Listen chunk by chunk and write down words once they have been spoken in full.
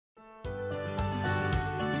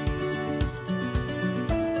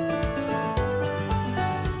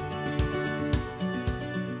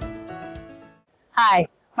Hi,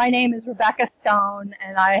 my name is Rebecca Stone,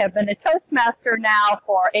 and I have been a Toastmaster now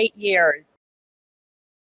for 8 years.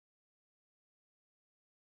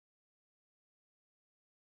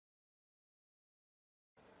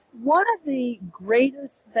 One of the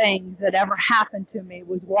greatest things that ever happened to me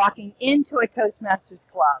was walking into a Toastmasters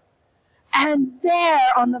club. And there,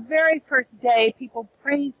 on the very first day, people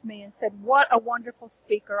praised me and said what a wonderful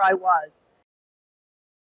speaker I was.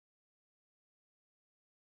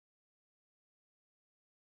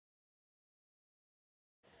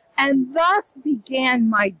 And thus began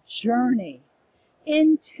my journey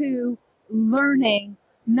into learning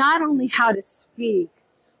not only how to speak,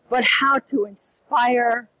 but how to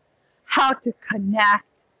inspire, how to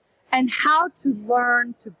connect, and how to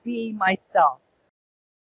learn to be myself.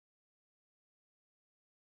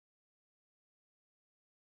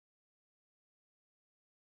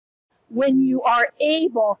 When you are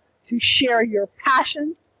able to share your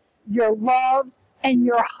passions, your loves, and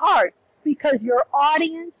your heart, because your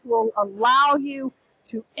audience will allow you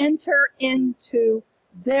to enter into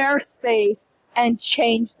their space and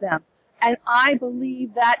change them. And I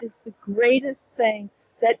believe that is the greatest thing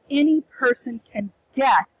that any person can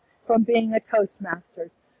get from being a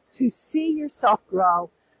Toastmaster. To see yourself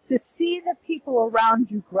grow, to see the people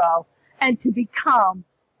around you grow, and to become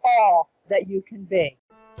all that you can be.